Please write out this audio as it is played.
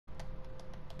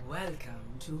Welcome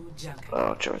to Junker.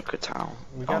 Oh, Junker Town.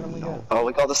 We got him again. Oh,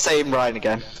 we got the same Ryan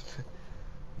again.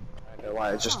 I know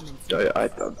why.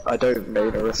 I don't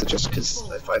main Orisa just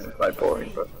because I find them quite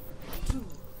boring, but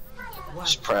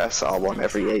just press R1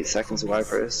 every 8 seconds, or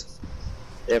whatever it is.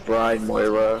 Yeah, Ryan,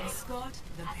 Moira,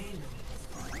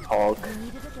 Hog,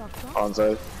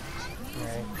 Hanzo,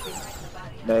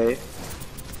 May,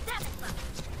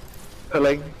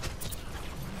 pulling.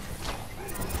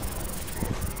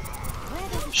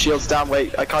 Shields down,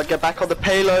 wait, I can't get back on the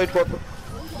payload, what the...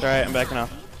 Alright, I'm backing off.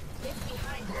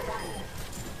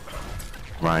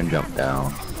 Ryan jumped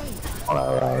down.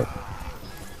 Alright.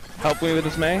 Help me with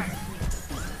this May.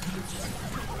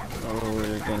 Oh,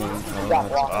 we're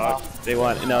gonna... They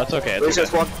want... No, it's okay. There's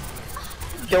It's just okay.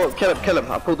 one. Kill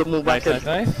him, I pulled them all back Nice, in.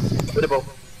 nice, nice. Winnable.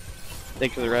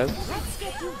 Thank you for the res. Let's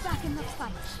get you back in the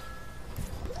fight.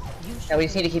 Yeah, we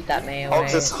just need to keep that May away.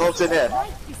 Hogs in here. Right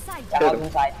beside Yeah, Kill Hog's him.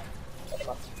 inside.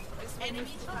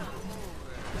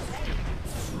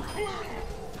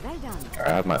 Well done. I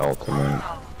have my ultimate. I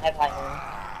have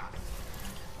high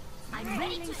I'm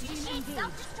ready to stream engaged.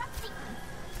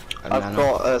 I've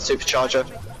got a supercharger.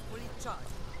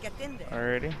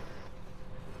 Alrighty.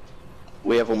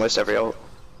 We have almost every ult.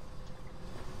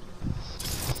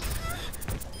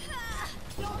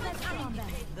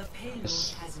 The payload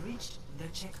has reached the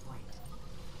checkpoint.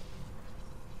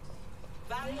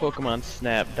 Pokemon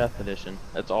Snap Death Edition.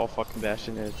 That's all fucking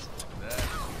Bastion is.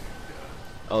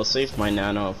 I'll save my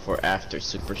nano for after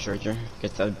supercharger,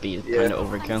 because that'd be kind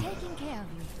of I'm overkill. taking care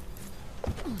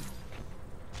of you.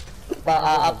 But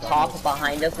up top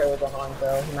behind us there was a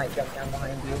Hanzo. He might jump down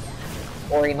behind you.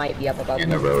 Or he might be up above In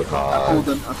you. the road hog.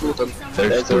 I pulled them.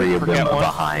 There's 3 of them Forget one.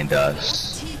 behind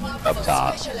us. Up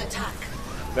top.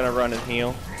 I'm gonna run and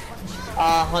heal.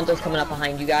 Hanzo's coming up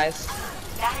behind you guys.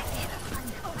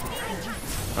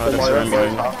 Oh, that's where I'm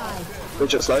going.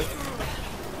 Bridget slow.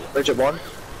 Bridget 1.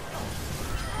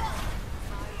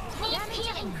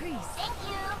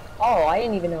 Oh, I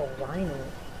didn't even know Rhino.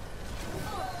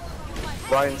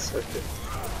 Ryan's...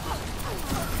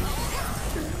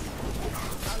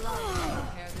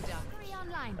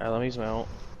 Alright, let me use my ult.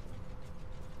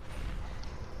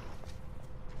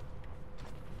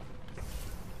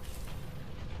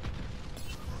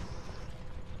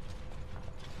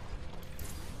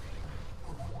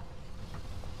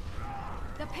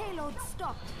 The payload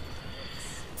stopped.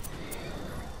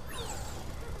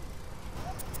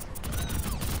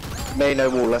 May no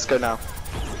wall, let's go now.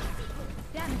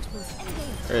 Damage boost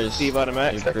engaged. There's Steve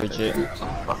automatic. Bridget.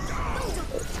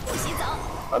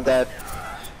 I'm dead.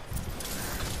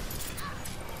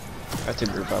 I have to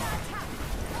group up.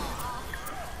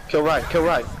 Kill Ryan, kill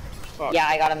Ryan. Yeah,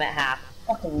 I got him at half.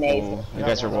 Fucking Maze. Oh, you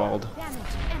guys are walled. Damage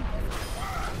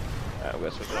Alright, we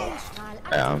got switch ult.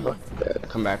 Yeah, I'm dead.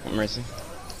 Come back, Mercy.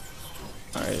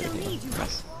 Alright,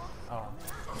 nice.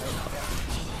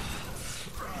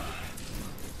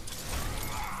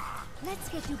 Let's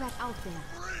get you back out there.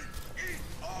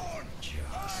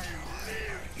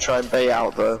 Try and bait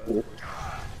out the wall.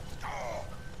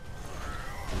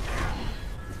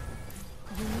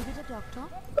 You needed a doctor?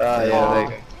 Yeah, there you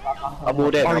go. I'm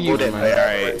walled in, I'm walled in.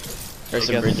 Alright. There's I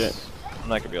some guess Bridget. I'm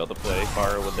not gonna be able to play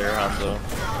far with their Hanzo.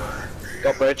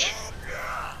 Got bridge.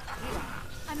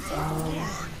 I'm taking care.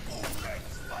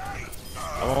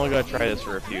 I'm only gonna try this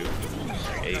for a few.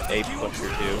 A push or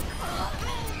 2.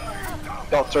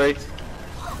 Got 3.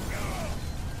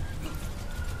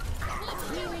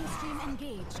 Healing stream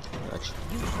engaged. Gotcha.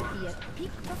 You should be at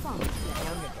peak performance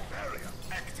level.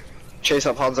 Chase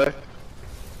up Hanzo.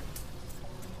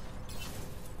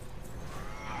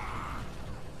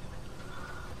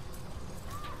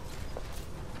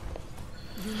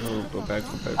 Oh, go back,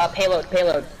 go back.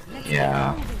 Payload.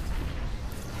 Yeah.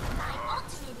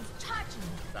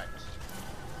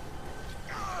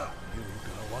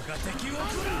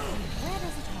 Where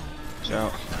does it hurt? Ciao.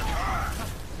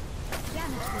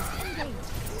 Damage boost engaged.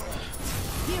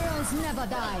 Heroes never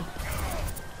die.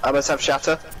 I must have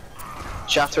Shatter.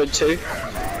 Shatter in 2.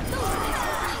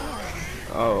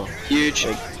 Oh, Huge.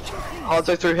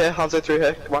 Hanzo through here, Hanzo through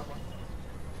here. Come on.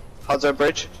 Hanzo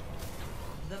bridge.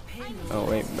 oh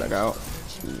wait, back out.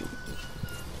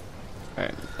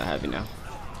 Alright, I have you now.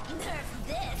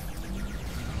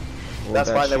 That's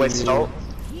fine, they wasted ult.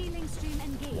 Healing stream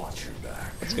engaged.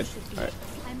 That's good. Alright.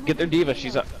 Get their diva,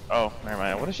 she's up. Oh, never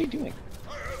mind. What is she doing?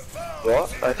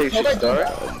 What? I think she's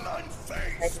Dora.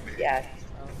 Yeah.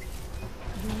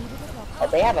 Oh,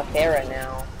 they have a Pharah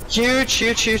now. Huge. I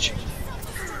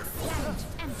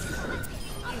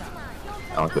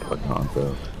don't get fucking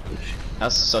Hanzo.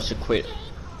 That's such a quick,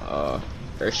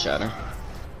 Earth Shatter.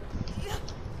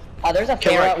 Oh, there's a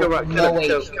Kill Pharah right, kill with right, no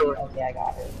kill HP. right. Okay, I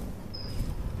got her.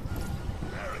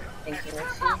 Thank you,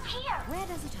 Mercy. Where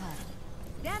does it hurt?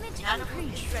 Damage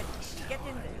increase. Get in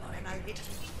there and I'll hit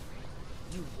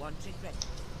you. You won't regret it.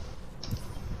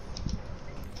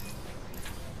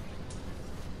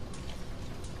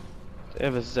 They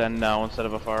have a Zen now instead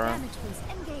of a Pharah. Damage boost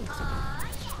engaged.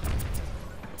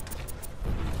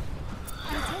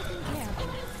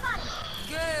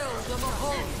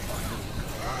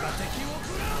 I'm taking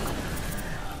care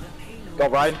of it.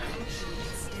 Got Ryan.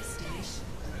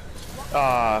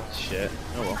 Ah, shit.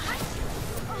 Oh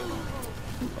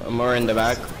well. More in the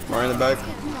back. More in the back.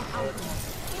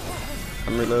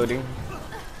 I'm reloading.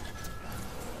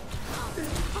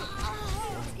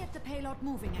 Let's get the payload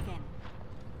moving again.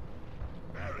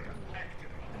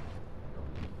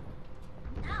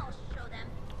 I'll show them.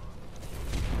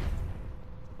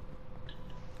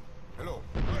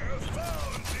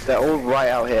 They're all right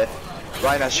out here.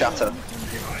 Ryan has shatter.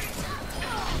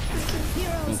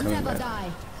 Heroes coming never back.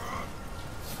 die.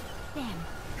 Damn.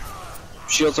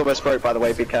 Shield's almost broke, by the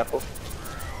way. Be careful.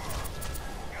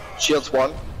 Shield's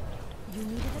one. You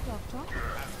needed a doctor?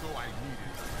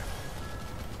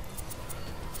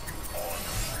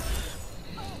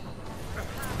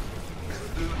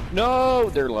 No,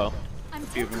 they're low. I'm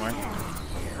Few of them taking are. care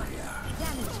of it.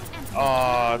 Damage amplified.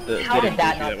 Oh, the How didn't did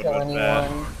that do not that kill one was bad.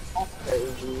 anyone? That's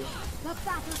crazy. The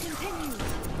battle continues.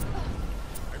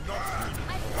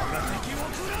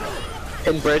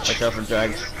 In bridge. Watch out for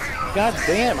drags. God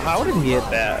damn, how did he hit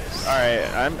that? Alright,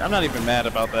 I'm not even mad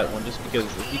about that one, just because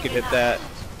if he could hit that,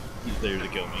 he's there to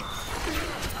kill me.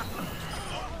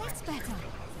 That's better.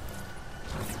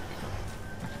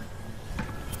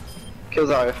 Kill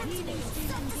Zarya.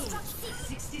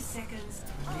 60 seconds.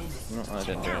 No, I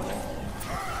didn't do anything.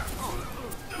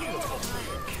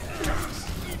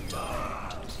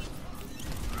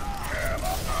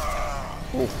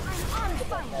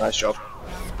 Nice job.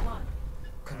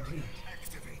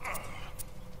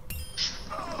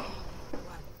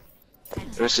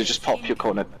 Orisa, just pop your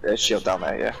corner shield down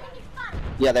there, yeah?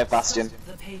 Yeah, they have Bastion.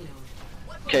 The payload.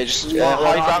 Okay, just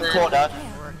hide round corner.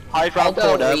 Hide round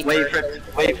I'll go corner, Reaper.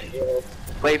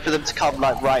 wait for them to come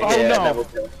like right Oh, here, no. and then we'll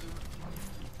kill.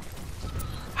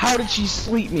 How did she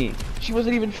sleep me? She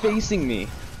wasn't even facing me.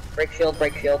 Break shield,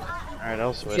 break shield. Alright,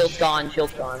 I'll switch. Shield's gone,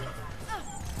 shield's gone.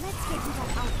 Let's get you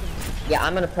that out there. Yeah,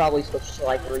 I'm gonna probably switch to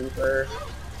like Reaper.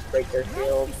 Break their Right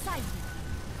shield. beside you.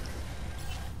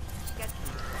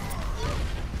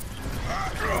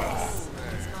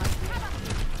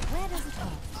 Where does it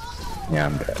hurt? Yeah,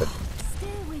 I'm dead. Stay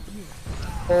with you.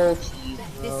 Oh, jeez.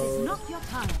 This is not your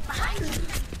time.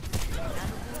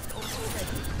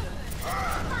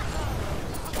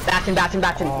 Back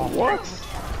in. What?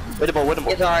 Winnable.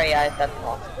 It's alright, yeah, that's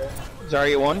possible.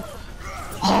 Zarya won?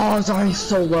 Oh, Zarya's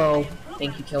so low.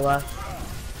 Thank you, Killa.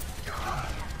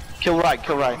 Kill right.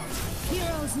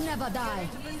 Heroes never die.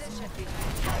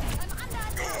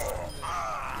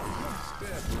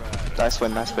 Nice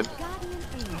win. Guardian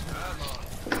angel.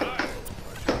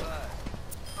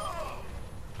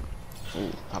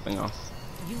 Ooh, popping off.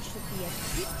 You should be at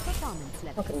peak performance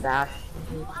level. Fucking dash.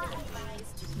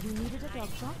 You needed a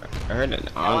doctor? I heard an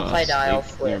Once I die, I'll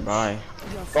sleep switch. nearby.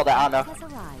 Your Got that Ana. has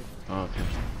arrived. Oh, okay.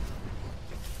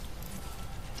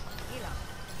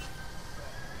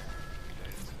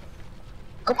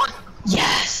 Come on.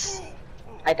 Yes!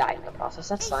 I died in the process,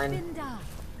 that's fine. Been done.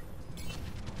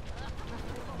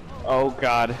 Oh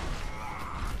god. Where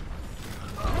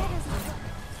does it hurt?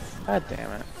 God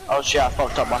damn it. Oh shit, I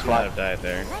fucked up my Might flag. have died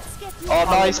there. Let's get you Oh,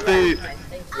 nice boot. Thank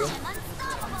you.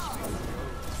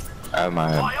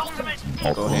 My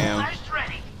Go ham.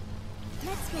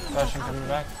 Let's get you Bastion out coming there.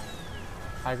 back.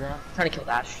 High ground. Trying to kill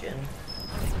Bastion.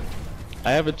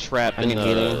 I have a trap I in need the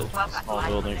healing. small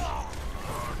building.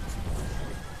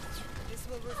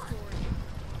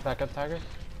 Back up, Tiger.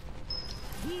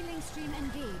 Healing stream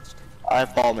engaged. I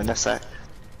have bomb in a sec.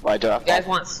 Well, I do have You guys bomb.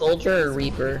 want Soldier or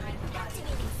Reaper?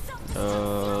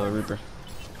 Reaper.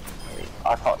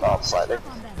 I fucked that up slightly. Up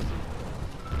on them.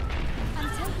 I'm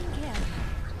taking care of you.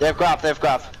 They have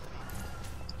grab.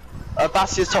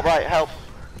 Bastion's top right, help.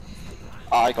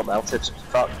 Oh, I got melted.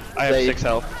 Fuck. I have They- 6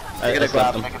 health. They're gonna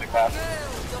grab, they're gonna grab.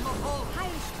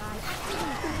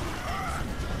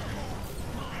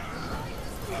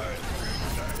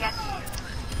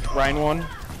 Ryan won.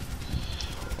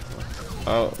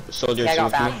 Oh, soldier Yeah, I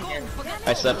got 2 Bastion.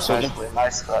 I slept soldier.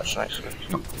 Nice clutch, nice.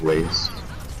 waste.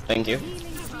 Thank you.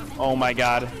 Oh my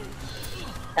god.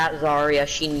 That Zarya,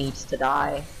 she needs to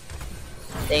die.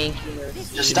 Thank you.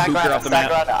 Just She stack booped her around, off the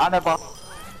stack map. around. Ana bomb.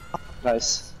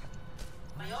 Nice.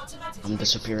 I'm the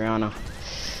Superiana.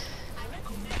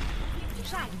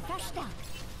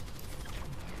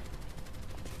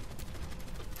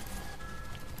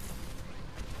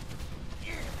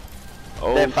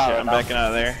 They're shit, Pharah I'm now. backing out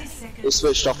of there. They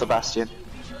switched off the Bastion.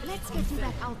 Let's get you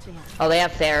back out there. Oh, they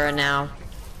have Pharah now.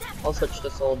 I'll switch to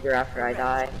Soldier after I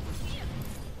die.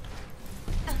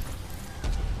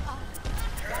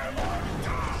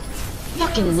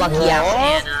 Fucking lucky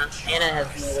ass Anna. Anna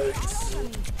has no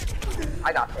way.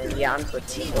 I got this. Yeah, I'm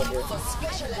switching to Soldier.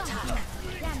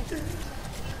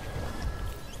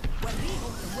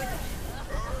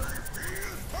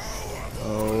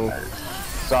 Oh.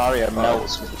 Zarya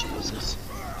melts with Jesus.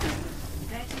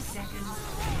 30 seconds.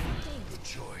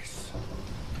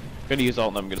 I'm gonna use ult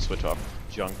and I'm gonna switch off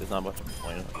junk. There's not much of a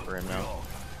point for him now.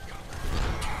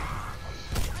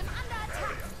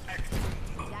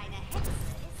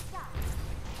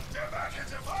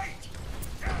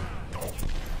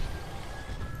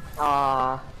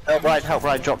 Help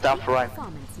Ryan, drop down for Ryan.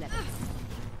 Performance levels.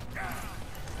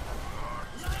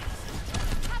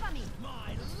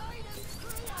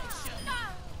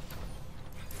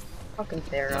 Fucking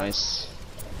Pharah. Nice.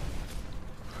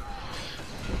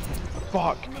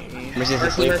 Fuck me. Mercy's Mercy,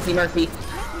 asleep. Mercy, Mercy.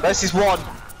 Mercy's one.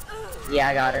 Yeah,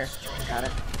 I got her. I got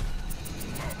her.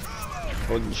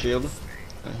 Holding shield.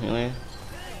 Really?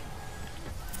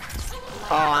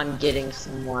 Oh, I'm getting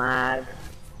some lag.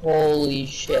 Holy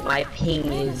shit, my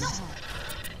ping is...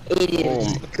 It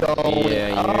is going...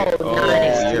 Yeah, oh,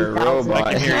 nice. you're a 2000. robot.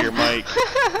 I can hear your mic.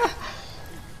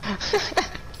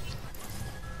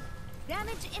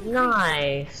 Damage increase.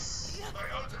 Nice.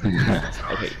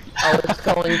 Okay. Oh, it's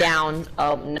going down.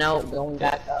 Oh, no, going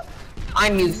back up.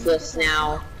 I'm useless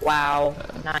now. Wow.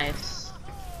 Nice.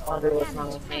 Wonder what's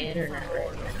wrong with my internet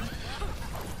right now.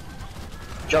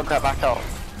 Junkrat back out.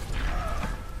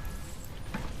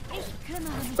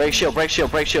 Break shield, break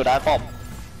shield, break shield, I have bomb.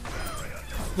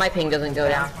 My ping doesn't go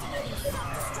down.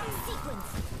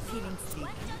 Healing sleep.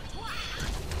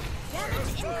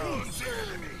 Damage increase.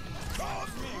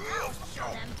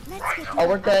 Let's get Oh,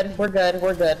 we're good. We're good.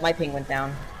 We're good. My ping went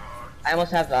down. I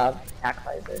almost have attack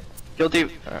visor. You'll do.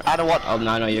 I don't want. I'll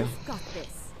nano you. got this.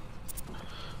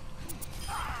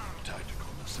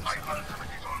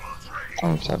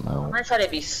 I'm set my I'm ult. gonna try to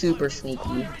be super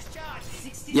sneaky.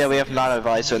 Yeah, we have nano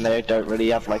visor and they don't really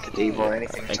have like a diva or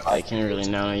anything. I can't really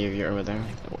nano you if you're over there.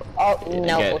 Oh,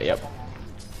 no. Yep.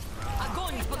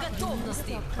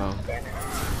 Oh.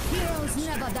 Heroes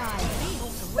never die.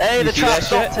 Hey, the see trap that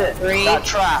stopped shit? it. 3, That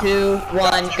trap. 2,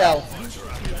 1, go.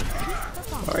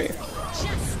 How are you?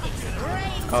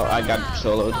 Oh, I got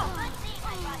soloed.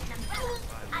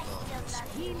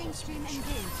 Healing stream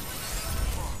engaged.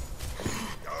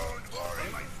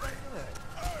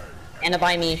 Anna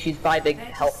by me, she's by big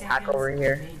health pack over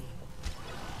here.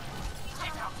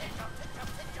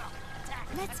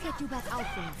 Let's get you back out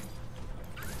there.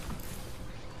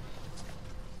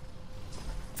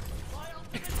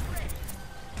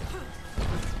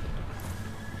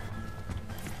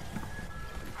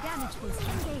 Damage boost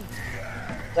engaged.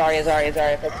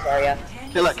 Zarya, fix Zarya.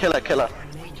 Kill her.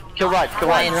 Kill Ryan, kill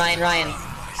Ryan. Ryan.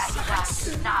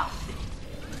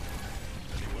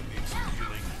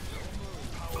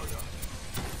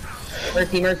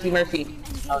 Mercy.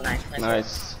 Oh, nice.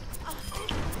 Nice.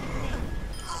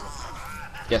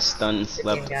 Yes, stun, Game,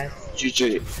 slept. guys.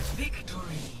 GG.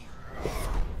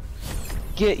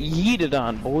 Get yeeted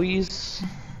on, boys.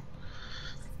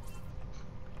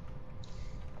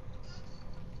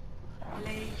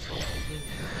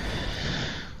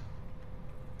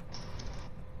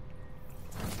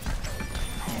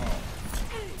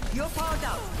 You're powered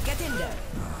up. Get in there.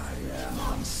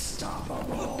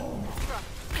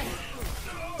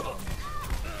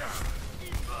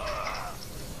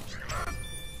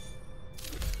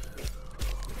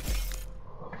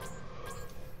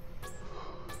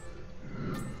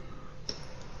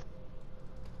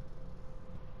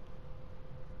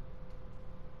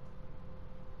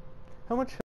 How much